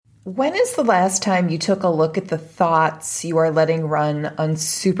When is the last time you took a look at the thoughts you are letting run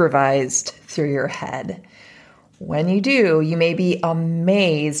unsupervised through your head? When you do, you may be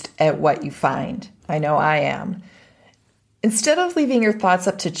amazed at what you find. I know I am. Instead of leaving your thoughts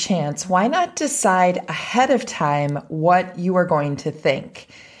up to chance, why not decide ahead of time what you are going to think?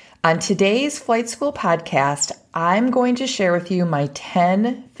 On today's Flight School podcast, I'm going to share with you my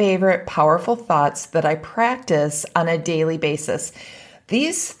 10 favorite powerful thoughts that I practice on a daily basis.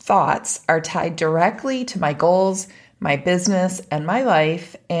 These thoughts are tied directly to my goals, my business, and my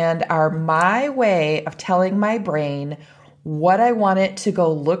life, and are my way of telling my brain what I want it to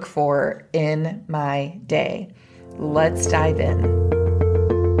go look for in my day. Let's dive in.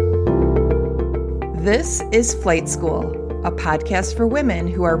 This is Flight School, a podcast for women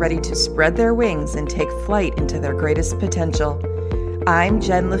who are ready to spread their wings and take flight into their greatest potential. I'm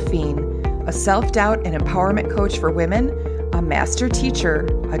Jen Lafine, a self-doubt and empowerment coach for women, a master teacher,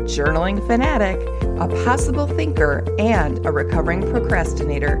 a journaling fanatic, a possible thinker, and a recovering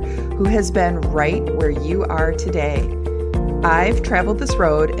procrastinator who has been right where you are today. I've traveled this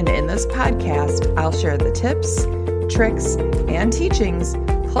road, and in this podcast, I'll share the tips, tricks, and teachings,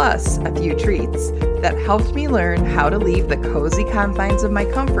 plus a few treats that helped me learn how to leave the cozy confines of my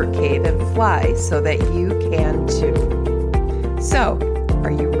comfort cave and fly so that you can too. So,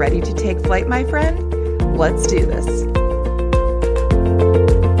 are you ready to take flight, my friend? Let's do this.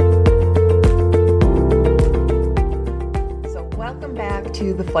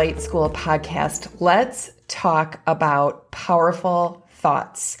 To the Flight School podcast, let's talk about powerful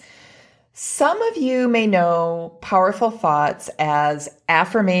thoughts. Some of you may know powerful thoughts as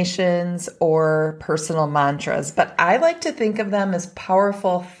affirmations or personal mantras, but I like to think of them as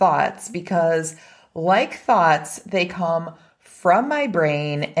powerful thoughts because, like thoughts, they come from my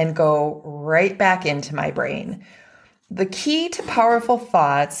brain and go right back into my brain. The key to powerful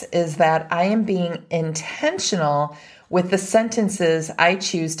thoughts is that I am being intentional with the sentences I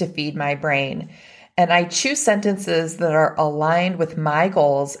choose to feed my brain. And I choose sentences that are aligned with my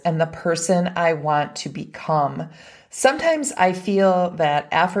goals and the person I want to become. Sometimes I feel that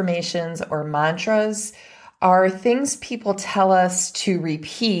affirmations or mantras are things people tell us to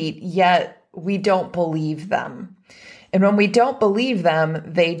repeat, yet we don't believe them. And when we don't believe them,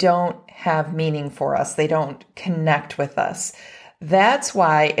 they don't have meaning for us. They don't connect with us. That's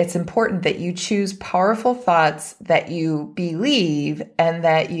why it's important that you choose powerful thoughts that you believe and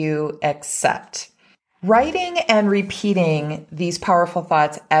that you accept. Writing and repeating these powerful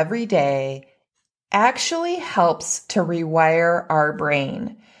thoughts every day actually helps to rewire our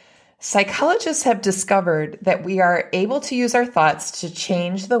brain. Psychologists have discovered that we are able to use our thoughts to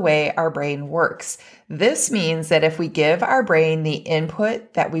change the way our brain works. This means that if we give our brain the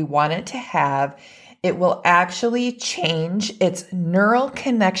input that we want it to have, it will actually change its neural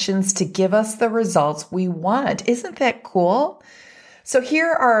connections to give us the results we want. Isn't that cool? So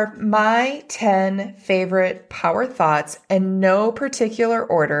here are my 10 favorite power thoughts in no particular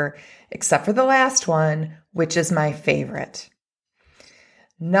order, except for the last one, which is my favorite.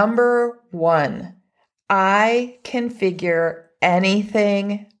 Number 1, I can figure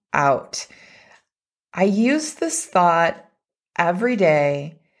anything out. I use this thought every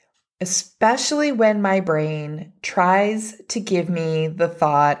day, especially when my brain tries to give me the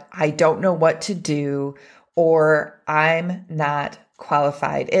thought, I don't know what to do, or I'm not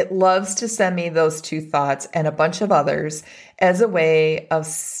qualified. It loves to send me those two thoughts and a bunch of others as a way of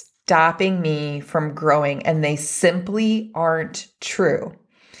stopping me from growing, and they simply aren't true.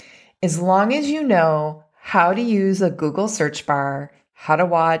 As long as you know how to use a Google search bar, how to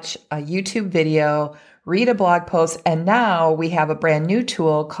watch a YouTube video, read a blog post, and now we have a brand new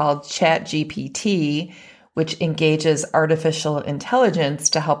tool called ChatGPT, which engages artificial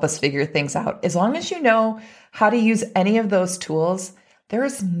intelligence to help us figure things out. As long as you know how to use any of those tools, there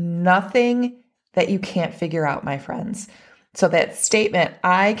is nothing that you can't figure out, my friends. So that statement,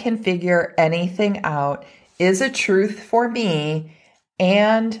 I can figure anything out, is a truth for me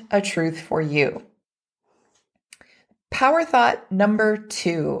and a truth for you. Power thought number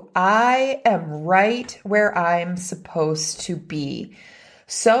 2, I am right where I'm supposed to be.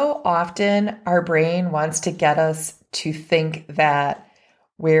 So often our brain wants to get us to think that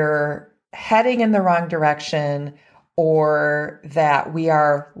we're heading in the wrong direction or that we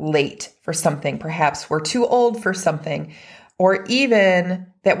are late for something. Perhaps we're too old for something, or even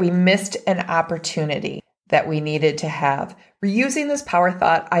that we missed an opportunity that we needed to have. Reusing this power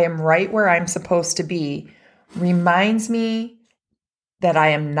thought, I am right where I'm supposed to be, reminds me that I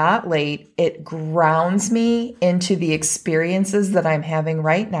am not late. It grounds me into the experiences that I'm having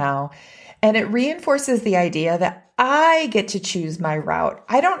right now. And it reinforces the idea that I get to choose my route.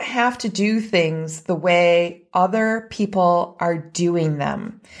 I don't have to do things the way other people are doing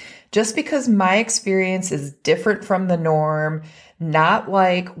them. Just because my experience is different from the norm, not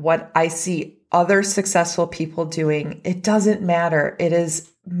like what I see other successful people doing, it doesn't matter. It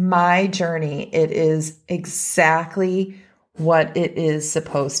is my journey. It is exactly what it is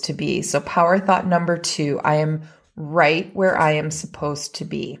supposed to be. So power thought number 2, I am right where I am supposed to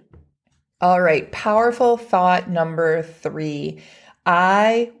be. All right, powerful thought number 3,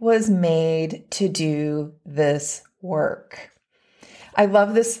 I was made to do this work. I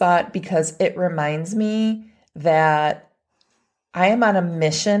love this thought because it reminds me that I am on a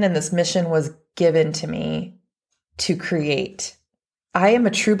mission, and this mission was given to me to create. I am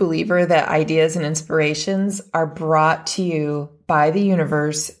a true believer that ideas and inspirations are brought to you by the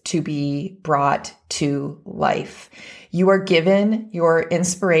universe to be brought to life. You are given your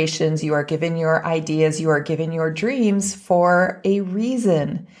inspirations, you are given your ideas, you are given your dreams for a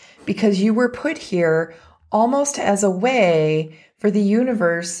reason, because you were put here almost as a way for the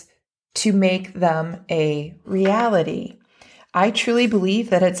universe to make them a reality. I truly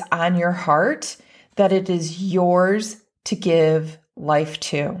believe that it's on your heart, that it is yours to give life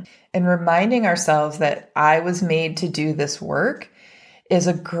to. And reminding ourselves that I was made to do this work is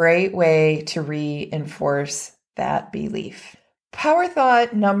a great way to reinforce that belief. Power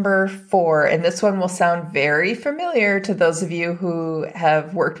thought number 4, and this one will sound very familiar to those of you who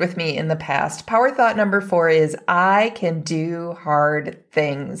have worked with me in the past. Power thought number 4 is, I can do hard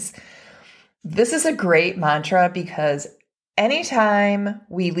things. This is a great mantra because anytime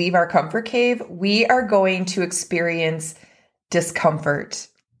we leave our comfort cave, we are going to experience discomfort.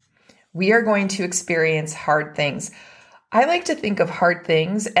 We are going to experience hard things. I like to think of hard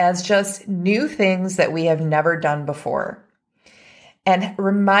things as just new things that we have never done before. And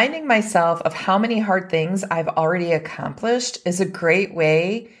reminding myself of how many hard things I've already accomplished is a great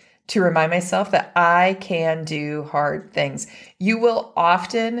way to remind myself that I can do hard things. You will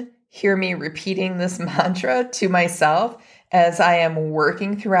often hear me repeating this mantra to myself as I am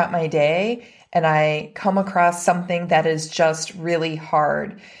working throughout my day and I come across something that is just really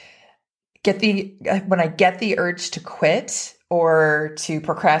hard. When I get the urge to quit or to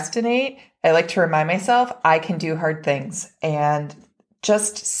procrastinate, I like to remind myself I can do hard things. And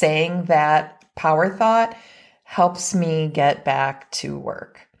just saying that power thought helps me get back to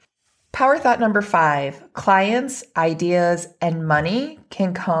work. Power thought number 5, clients, ideas, and money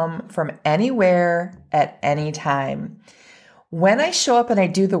can come from anywhere at any time. When I show up and I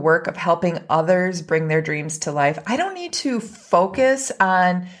do the work of helping others bring their dreams to life, I don't need to focus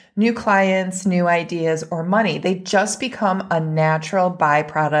on new clients, new ideas, or money. They just become a natural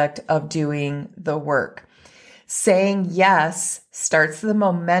byproduct of doing the work. Saying yes starts the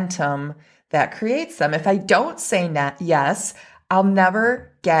momentum that creates them. If I don't say yes, I'll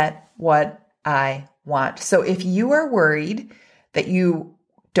never get what I want. So if you are worried that you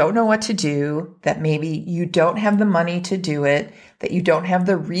don't know what to do, that maybe you don't have the money to do it, that you don't have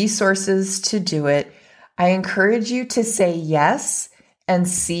the resources to do it, I encourage you to say yes and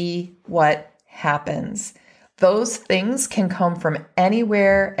see what happens. Those things can come from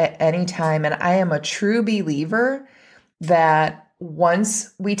anywhere at any time. And I am a true believer that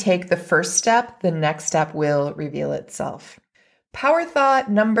once we take the first step, the next step will reveal itself. Power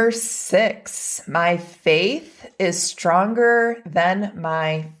thought number 6, my faith is stronger than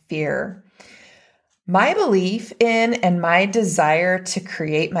my fear. My belief in and my desire to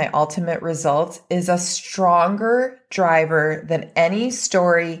create my ultimate results is a stronger driver than any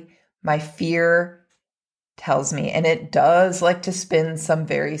story my fear tells me. And it does like to spin some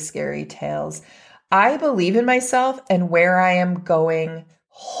very scary tales. I believe in myself and where I am going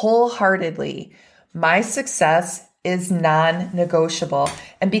wholeheartedly. My success is non-negotiable.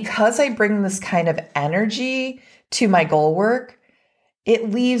 And because I bring this kind of energy to my goal work, it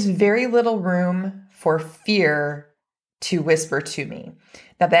leaves very little room for fear to whisper to me.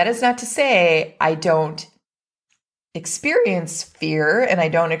 Now, that is not to say I don't experience fear and I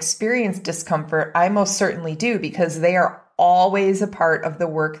don't experience discomfort. I most certainly do, because they are always a part of the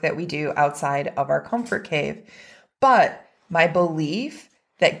work that we do outside of our comfort cave. But my belief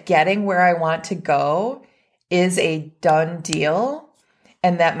that getting where I want to go is a done deal,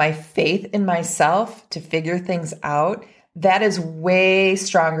 and that my faith in myself to figure things out, that is way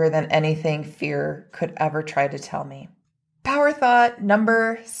stronger than anything fear could ever try to tell me. Power thought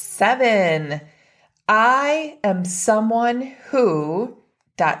number 7, I am someone who ...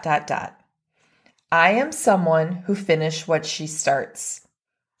 I am someone who finishes what she starts.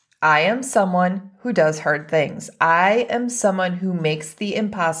 I am someone who does hard things. I am someone who makes the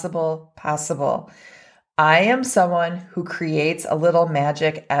impossible possible. I am someone who creates a little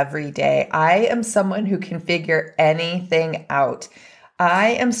magic every day. I am someone who can figure anything out.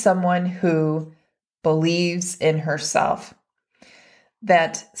 I am someone who believes in herself.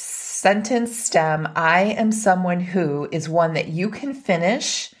 That sentence stem, I am someone who, is one that you can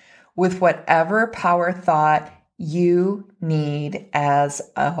finish with whatever power thought you need as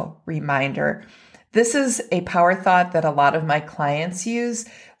a reminder. This is a power thought that a lot of my clients use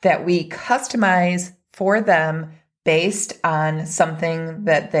that we customize for them based on something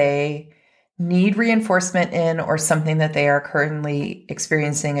that they need reinforcement in or something that they are currently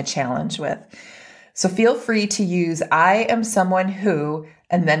experiencing a challenge with. So feel free to use I am someone who,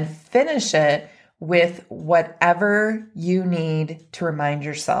 and then finish it with whatever you need to remind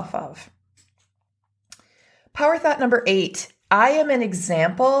yourself of. Power thought number 8, I am an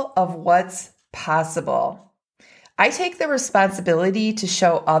example of what's possible. I take the responsibility to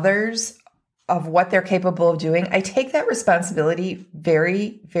show others of what they're capable of doing. I take that responsibility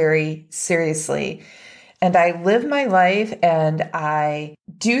very, very seriously. And I live my life and I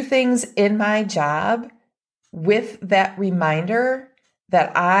do things in my job with that reminder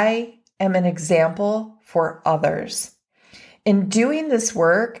that I am an example for others. In doing this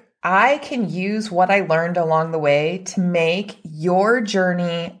work, I can use what I learned along the way to make your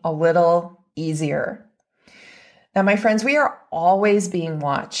journey a little easier. Now, my friends, we are always being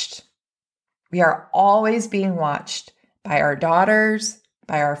watched. We are always being watched by our daughters,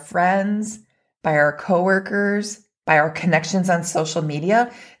 by our friends, by our coworkers, by our connections on social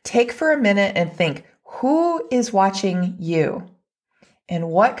media. Take for a minute and think, who is watching you? And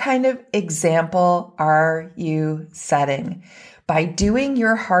what kind of example are you setting? By doing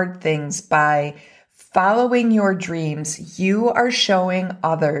your hard things, by following your dreams, you are showing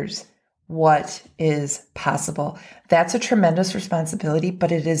others what is possible. That's a tremendous responsibility,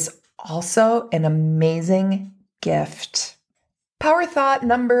 but it is also an amazing gift. Power thought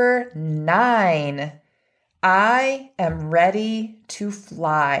number 9, I am ready to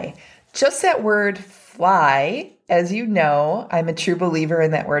fly. Just that word fly, as you know, I'm a true believer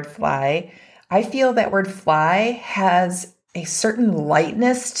in that word fly. I feel that word fly has a certain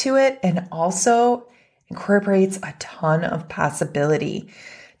lightness to it and also incorporates a ton of possibility.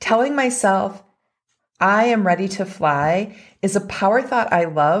 Telling myself I am ready to fly is a power thought I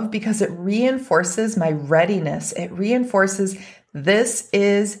love because it reinforces my readiness. It reinforces this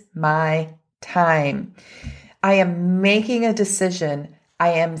is my time. I am making a decision. I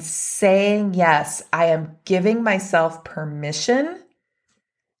am saying yes. I am giving myself permission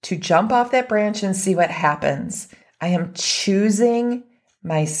to jump off that branch and see what happens. I am choosing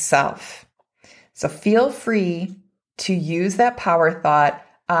myself. So feel free to use that power thought,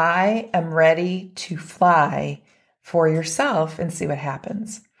 I am ready to fly, for yourself and see what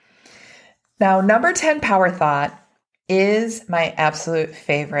happens. Now, number 10 power thought is my absolute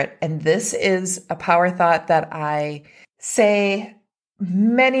favorite. And this is a power thought that I say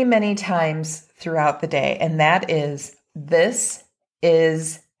many, many times throughout the day. And that is, this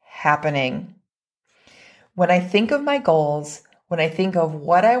is happening. When I think of my goals, when I think of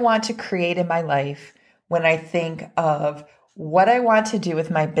what I want to create in my life, when I think of what I want to do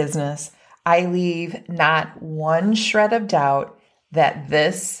with my business, I leave not one shred of doubt that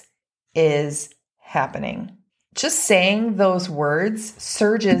this is happening. Just saying those words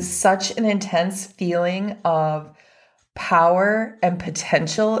surges such an intense feeling of power and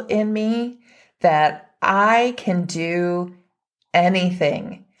potential in me that I can do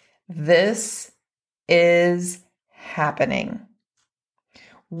anything. This is happening.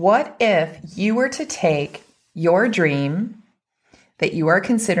 What if you were to take your dream that you are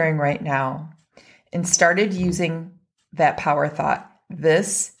considering right now and started using that power thought?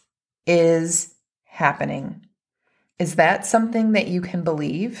 This is happening. Is that something that you can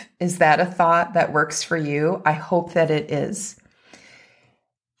believe? Is that a thought that works for you? I hope that it is.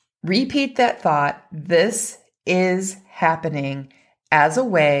 Repeat that thought, this is happening, as a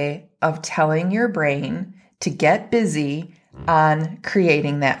way of telling your brain to get busy on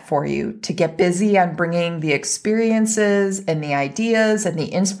creating that for you, to get busy on bringing the experiences and the ideas and the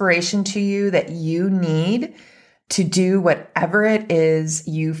inspiration to you that you need to do whatever it is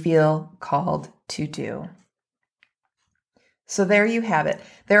you feel called to do. So there you have it.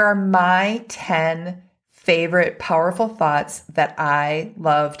 There are my 10 favorite powerful thoughts that I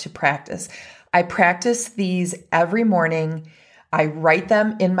love to practice. I practice these every morning. I write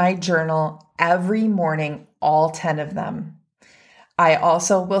them in my journal every morning, all 10 of them. I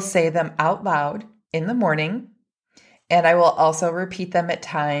also will say them out loud in the morning, and I will also repeat them at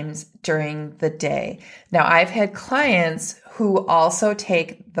times during the day. Now, I've had clients who also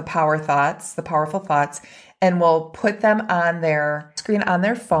take the powerful thoughts, and will put them on their screen on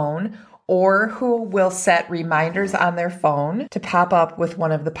their phone, or who will set reminders on their phone to pop up with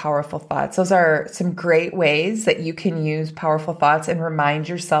one of the powerful thoughts. Those are some great ways that you can use powerful thoughts and remind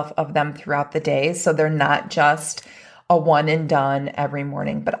yourself of them throughout the day, so they're not just a one and done every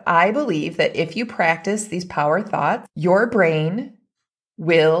morning. But I believe that if you practice these power thoughts, your brain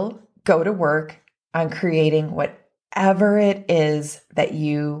will go to work on creating whatever it is that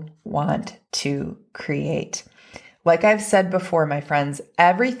you want to create. Like I've said before, my friends,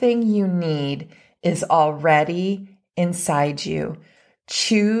 everything you need is already inside you.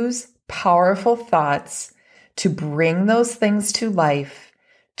 Choose powerful thoughts to bring those things to life,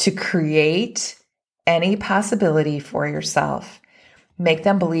 to create any possibility for yourself. Make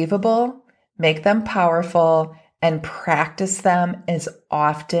them believable, make them powerful, and practice them as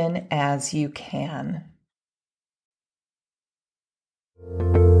often as you can.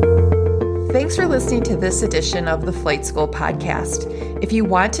 Thanks for listening to this edition of the Flight School Podcast. If you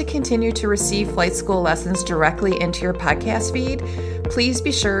want to continue to receive Flight School lessons directly into your podcast feed, please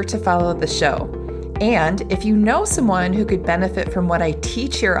be sure to follow the show. And if you know someone who could benefit from what I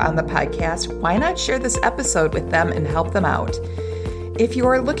teach here on the podcast, why not share this episode with them and help them out? If you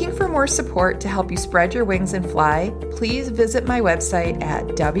are looking for more support to help you spread your wings and fly, please visit my website at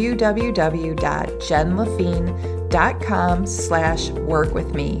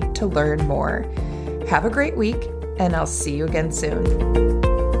www.jenlafine.com/workwithme to learn more. Have a great week, and I'll see you again soon.